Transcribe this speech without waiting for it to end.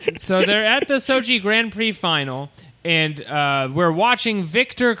So they're at the Sochi Grand Prix final, and we're watching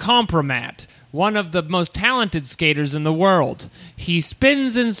Victor Compromat, one of the most talented skaters in the world. He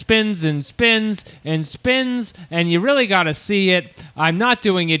spins and spins and spins and spins, and you really got to see it. I'm not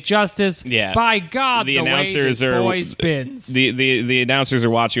doing it justice. Yeah. By God, The the announcers way this are- boy spins. The announcers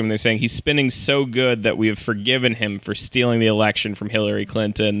are watching him. They're saying he's spinning so good that we have forgiven him for stealing the election from Hillary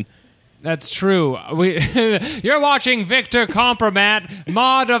Clinton. That's true. You're watching Victor Compromat,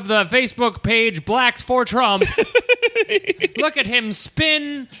 mod of the Facebook page Blacks for Trump. Look at him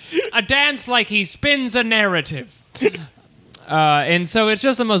spin a dance like he spins a narrative. And so it's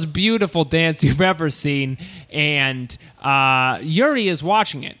just the most beautiful dance you've ever seen. And Yuri is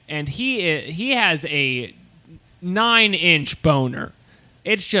watching it, and he has a 9-inch boner.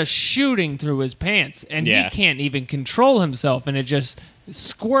 It's just shooting through his pants, and he can't even control himself, and it just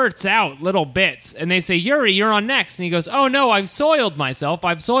squirts out little bits. And they say, Yuri, you're on next. And he goes, oh no, I've soiled myself.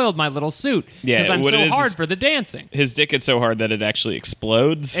 I've soiled my little suit because I'm so hard for the dancing. His dick is so hard that it actually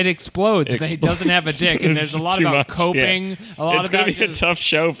explodes. It explodes. He doesn't have a dick, and there's a lot about coping. A lot it's going to be a tough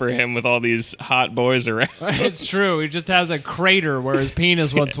show for him with all these hot boys around. It's true. He just has a crater where his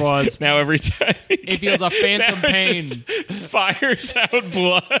penis once was. Now every time he feels a phantom pain. Fires out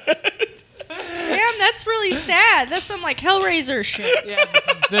blood. Damn, that's really sad. That's some like Hellraiser shit. Yeah,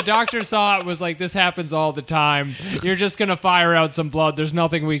 the doctor saw it, was like, this happens all the time. You're just gonna fire out some blood. There's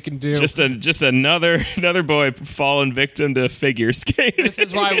nothing we can do. Just another boy fallen victim to figure skating. This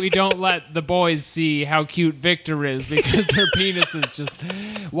is why we don't let the boys see how cute Victor is, because their penises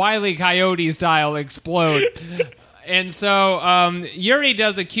just Wile E. Coyote style explode. And so Yuri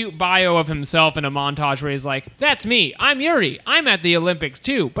does a cute bio of himself in a montage where he's like, that's me. I'm Yuri. I'm at the Olympics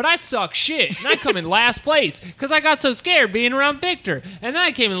too, but I suck shit. And I come in last place because I got so scared being around Victor. And then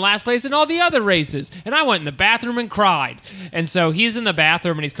I came in last place in all the other races. And I went in the bathroom and cried. And so he's in the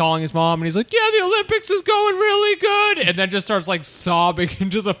bathroom and he's calling his mom and he's like, yeah, the Olympics is going really good. And then just starts like sobbing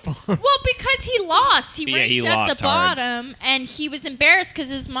into the phone. Well, because he lost. He Yeah, he reached at lost the hard. bottom, and he was embarrassed because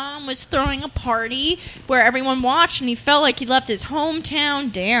his mom was throwing a party where everyone watched, and he felt like he left his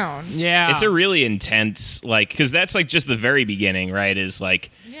hometown down. Yeah. It's a really intense, like, because that's like just the very beginning, right? Is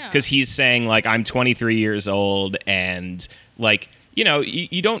like, because he's saying like, I'm 23 years old, and like, you know,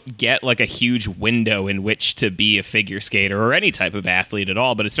 you don't get like a huge window in which to be a figure skater or any type of athlete at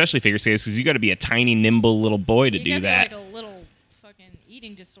all, but especially figure skaters, because you got to be a tiny, nimble little boy to do that. Like a little fucking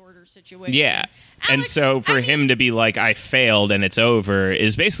eating disorder situation. Yeah. And Alex, so for him to be like, I failed and it's over,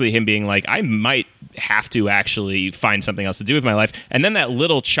 is basically him being like, I might have to actually find something else to do with my life. And then that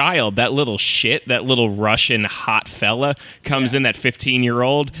little child, that little shit, that little Russian hot fella comes in, that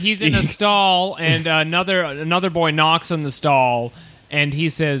 15-year-old. He's in a stall, and another boy knocks on the stall, and he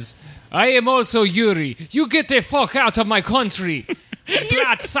says, I am also Yuri. You get the fuck out of my country.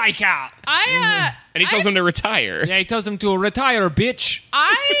 Blood psycho. I And he tells him to retire. Yeah, he tells him to retire, bitch.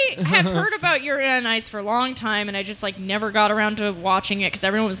 I have heard about Yuri on Ice for a long time, and I just like never got around to watching it because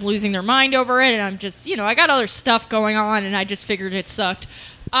everyone was losing their mind over it, and I'm just, you know, I got other stuff going on, and I just figured it sucked.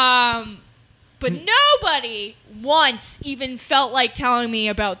 But nobody once even felt like telling me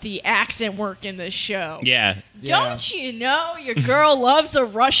about the accent work in this show. Yeah. Don't you know your girl loves a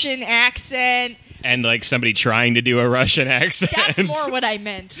Russian accent? And like somebody trying to do a Russian accent. That's more what I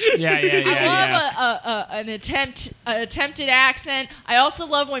meant. Yeah. I love an attempted accent. I also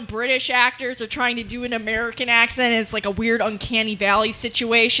love when British actors are trying to do an American accent. And it's like a weird uncanny valley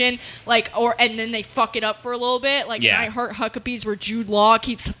situation, and then they fuck it up for a little bit. Like in I Heart Huckabees, where Jude Law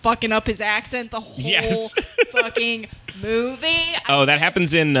keeps fucking up his accent the whole fucking movie. Oh, that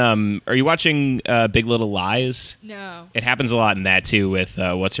happens in. Are you watching Big Little Lies? No. It happens a lot in that too. With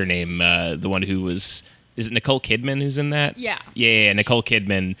what's her name? The one who was. Is it Nicole Kidman who's in that? Yeah. Yeah. Nicole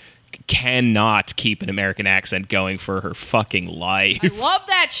Kidman cannot keep an American accent going for her fucking life. I love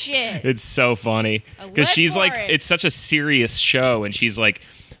that shit. It's so funny because she's like, it's such a serious show, and she's like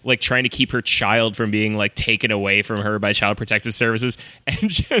trying to keep her child from being like taken away from her by Child Protective Services, and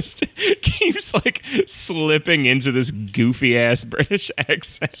just keeps like slipping into this goofy ass British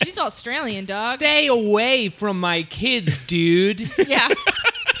accent. She's Australian, dog. Stay away from my kids, dude. Yeah.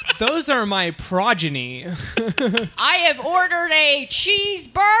 Those are my progeny. I have ordered a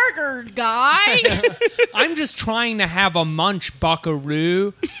cheeseburger, guy. I'm just trying to have a munch,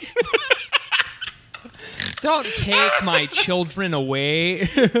 buckaroo. Don't take my children away.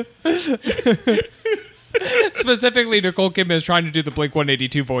 Specifically, Nicole Kidman is trying to do the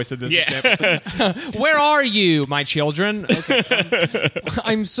Blink-182 voice in this example. Where are you, my children? Okay.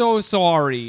 I'm so sorry.